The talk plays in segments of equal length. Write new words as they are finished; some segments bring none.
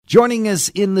Joining us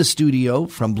in the studio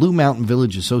from Blue Mountain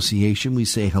Village Association, we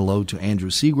say hello to Andrew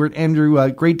Siegwart.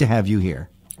 Andrew, great to have you here.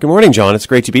 Good morning, John. It's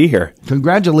great to be here.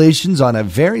 Congratulations on a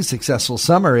very successful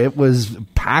summer. It was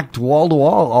packed wall to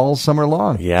wall all summer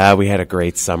long. Yeah, we had a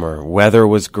great summer. Weather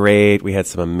was great. We had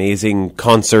some amazing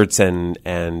concerts and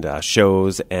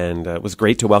shows, and it was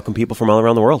great to welcome people from all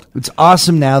around the world. It's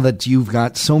awesome now that you've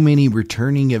got so many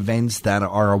returning events that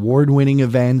are award-winning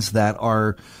events that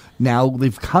are now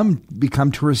they've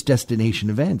become tourist destination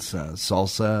events.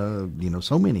 Salsa,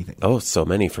 so many things. Oh, so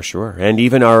many for sure. And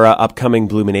even our upcoming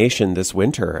Blumination this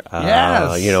winter.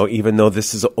 Yes. Even though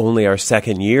this is only our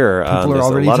second year, People are there's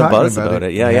already a lot of talking buzz about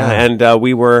it. Yeah. And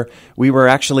we were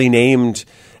actually named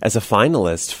as a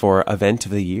finalist for Event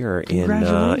of the Year in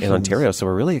Ontario. So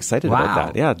we're really excited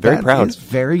about that. Yeah, very proud. That is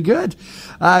very good.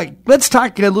 Let's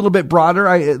talk a little bit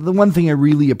broader. The one thing I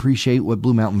really appreciate what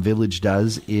Blue Mountain Village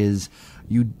does is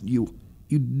you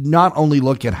not only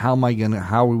look at how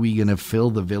are we gonna fill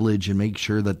the village and make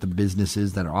sure that the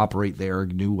businesses that operate there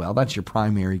do well. That's your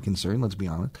primary concern, let's be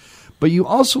honest. But you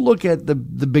also look at the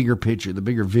bigger picture, the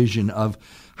bigger vision of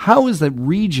how is the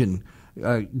region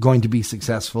going to be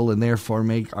successful and therefore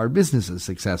make our businesses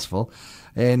successful.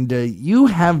 And you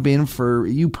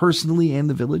personally and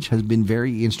the village has been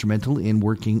very instrumental in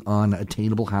working on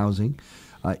attainable housing.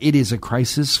 It is a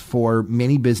crisis for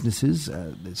many businesses.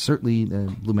 Certainly,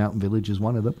 Blue Mountain Village is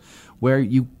one of them, where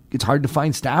it's hard to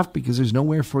find staff because there's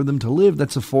nowhere for them to live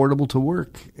that's affordable to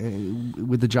work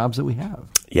with the jobs that we have.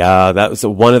 Yeah, that was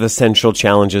one of the central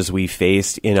challenges we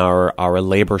faced in our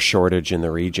labor shortage in the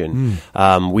region.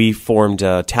 We formed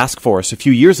a task force a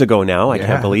few years ago now. I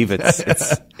can't believe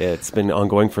it's been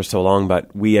ongoing for so long,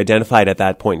 but we identified at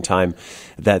that point in time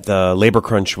that the labor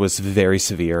crunch was very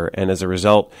severe. And as a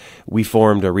result, we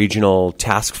formed a regional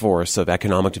task force of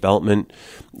economic development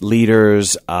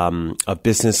leaders, of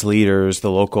business leaders,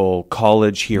 the local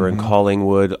college here in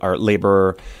Collingwood, our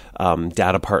labor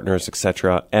data partners,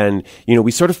 etc. And,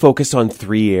 we sort of focused on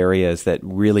three areas that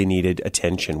really needed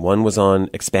attention. One was on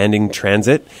expanding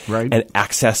transit and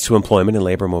access to employment and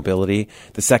labor mobility.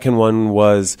 The second one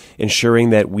was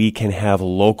ensuring that we can have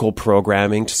local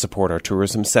programming to support our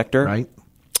tourism sector. Right.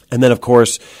 And then, of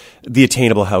course, the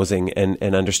attainable housing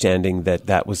and understanding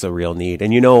that was a real need.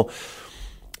 And,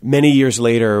 many years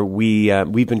later,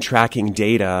 we've been tracking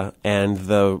data, and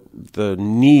the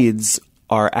needs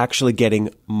are actually getting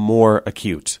more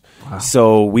acute. Wow.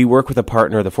 So we work with a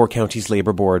partner, the Four Counties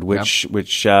Labour Board, which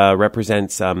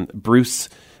represents Bruce,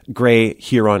 Grey,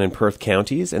 Huron, and Perth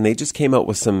counties, and they just came out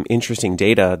with some interesting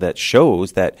data that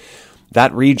shows that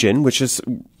region, which is,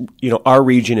 our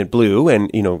region at Blue,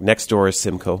 and, next door is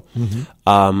Simcoe,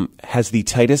 has the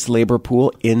tightest labor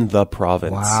pool in the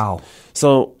province. Wow.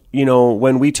 So,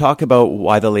 when we talk about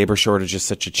why the labor shortage is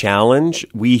such a challenge,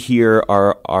 we here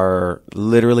are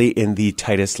literally in the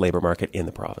tightest labor market in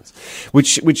the province,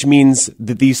 which means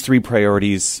that these three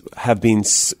priorities have been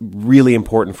really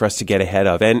important for us to get ahead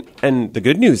of. And the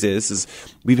good news is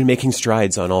we've been making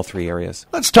strides on all three areas.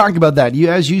 Let's talk about that.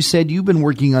 As you said, you've been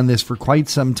working on this for quite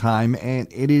some time, and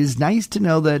it is nice to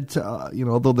know that,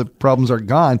 although the problems are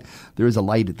gone, there is a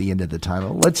light at the end of the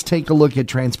tunnel. Let's take a look at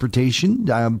transportation.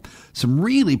 Some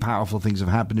really powerful things have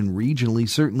happened regionally.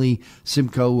 Certainly,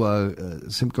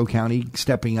 Simcoe County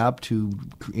stepping up to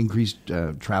increase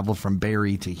travel from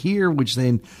Barrie to here, which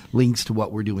then links to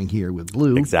what we're doing here with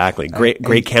Blue. Exactly.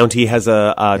 Great County has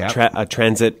a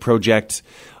transit project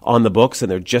on the books,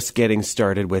 and they're just getting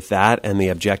started with that. And the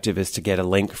objective is to get a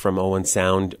link from Owen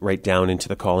Sound right down into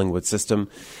the Collingwood system.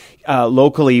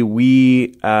 Locally,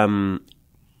 we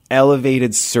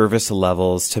elevated service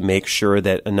levels to make sure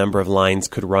that a number of lines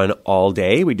could run all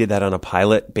day. We did that on a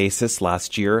pilot basis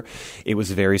last year. It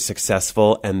was very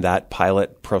successful, and that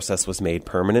pilot process was made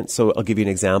permanent. So I'll give you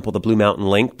an example. The Blue Mountain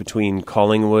link between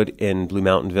Collingwood and Blue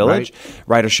Mountain Village,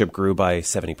 ridership grew by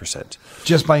 70%.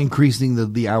 Just by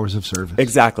increasing the hours of service.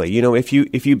 Exactly. If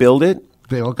you build it,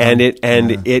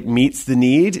 it meets the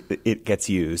need, it gets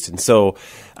used. And so,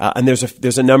 and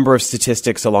there's a number of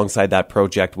statistics alongside that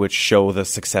project which show the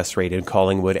success rate in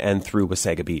Collingwood and through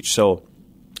Wasaga Beach. So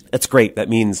that's great. That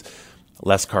means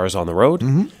less cars on the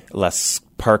road, less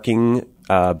parking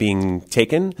being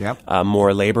taken,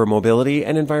 more labor mobility,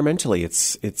 and environmentally,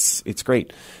 it's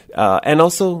great. And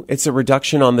also, it's a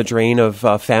reduction on the drain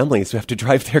of families who have to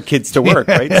drive their kids to work,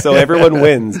 right? So everyone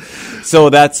wins. So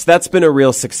that's been a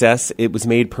real success. It was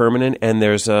made permanent, and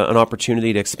there's an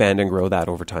opportunity to expand and grow that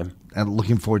over time.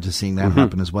 looking forward to seeing that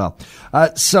happen as well.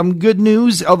 Some good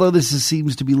news, although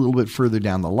seems to be a little bit further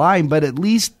down the line, but at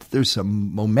least there's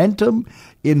some momentum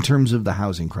in terms of the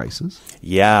housing crisis.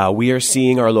 Yeah, we are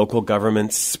seeing our local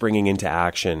governments springing into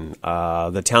action.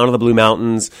 The town of the Blue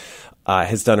Mountains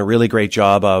has done a really great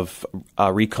job of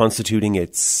reconstituting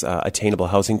its Attainable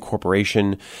Housing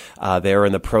Corporation. They're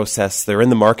in the process. They're in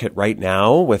the market right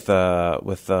now with a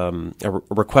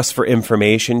request for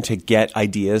information to get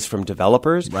ideas from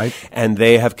developers. Right. And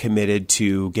they have committed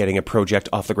to getting a project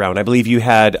off the ground. I believe you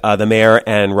had the mayor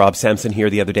and Rob Sampson here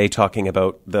the other day talking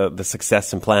about the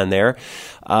success and plan there.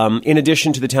 In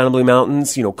addition to the town of Blue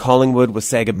Mountains, Collingwood,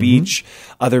 Wasaga Beach,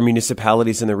 other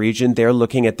municipalities in the region, they're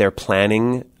looking at their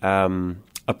planning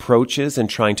approaches and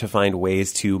trying to find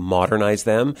ways to modernize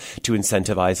them to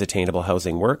incentivize attainable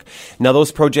housing work. Now,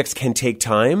 those projects can take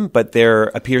time, but there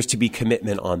appears to be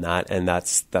commitment on that, and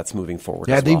that's moving forward.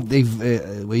 Yeah, as well. they've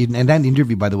and that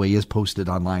interview, by the way, is posted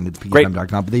online at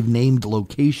pgm.com. But they've named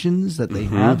locations that they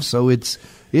have, so it's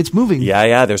moving.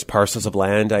 Yeah. There's parcels of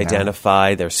land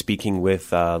identified. They're speaking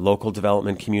with local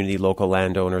development community, local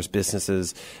landowners,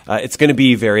 businesses. It's going to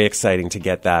be very exciting to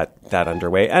get that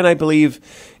underway. And I believe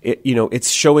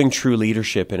it's showing true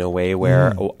leadership in a way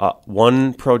where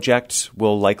one project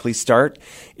will likely start.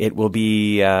 It will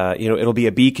be it'll be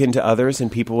a beacon to others,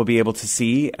 and people will be able to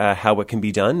see how it can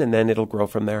be done, and then it'll grow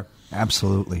from there.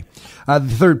 Absolutely. The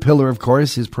third pillar, of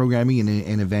course, is programming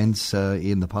and events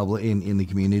in the public, in the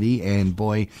community. And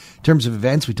boy, in terms of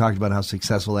events, we talked about how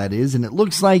successful that is, and it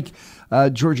looks like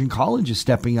Georgian College is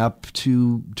stepping up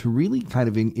to really kind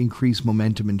of increase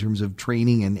momentum in terms of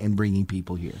training and bringing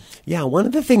people here. Yeah, one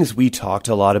of the things we talked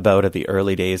a lot about at the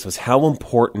early days was how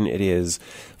important it is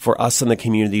for us in the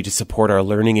community to support our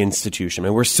learning institution.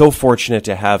 And we're so fortunate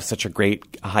to have such a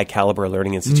great, high caliber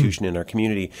learning institution in our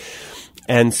community.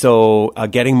 And so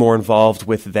getting more involved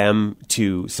with them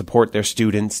to support their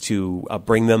students, to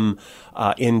bring them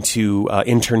into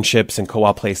internships and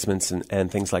co-op placements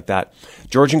and things like that.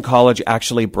 Georgian College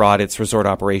actually brought its resort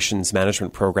operations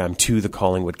management program to the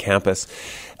Collingwood campus.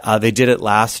 They did it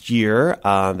last year.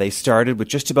 They started with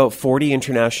just about 40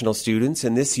 international students,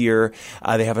 and this year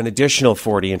they have an additional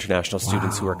 40 international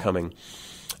students who are coming.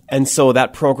 And so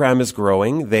that program is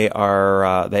growing.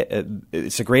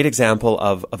 It's a great example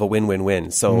of a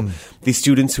win-win-win. So these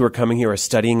students who are coming here are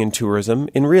studying in tourism,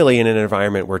 in an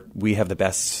environment where we have the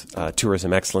best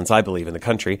tourism excellence, I believe, in the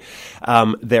country.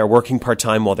 They're working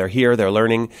part-time while they're here. They're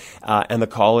learning, and the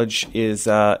college is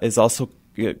also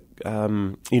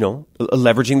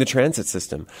leveraging the transit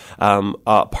system.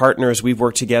 Partners, we've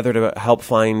worked together to help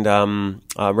find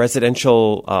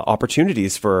residential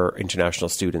opportunities for international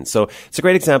students. So it's a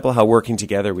great example of how working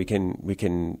together we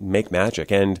can make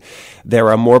magic. And there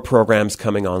are more programs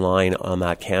coming online on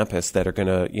that campus that are going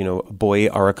to buoy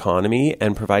our economy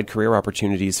and provide career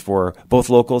opportunities for both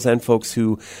locals and folks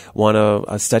who want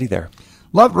to study there.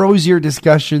 Lot rosier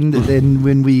discussion than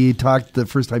when we talked the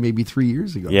first time, maybe 3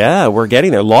 years ago. Yeah, we're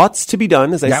getting there. Lots to be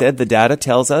done. As I said, the data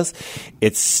tells us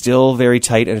it's still very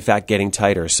tight and, in fact, getting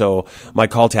tighter. So my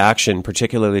call to action,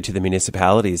 particularly to the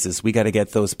municipalities, is we got to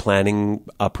get those planning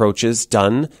approaches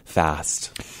done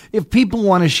fast. If people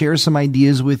want to share some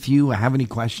ideas with you, have any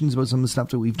questions about some of the stuff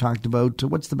that we've talked about,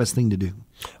 what's the best thing to do?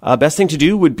 Best thing to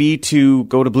do would be to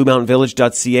go to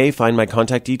bluemountainvillage.ca, find my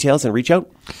contact details, and reach out.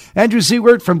 Andrew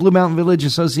Siegwart from Blue Mountain Village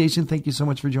Association, thank you so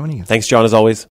much for joining us. Thanks, John, as always.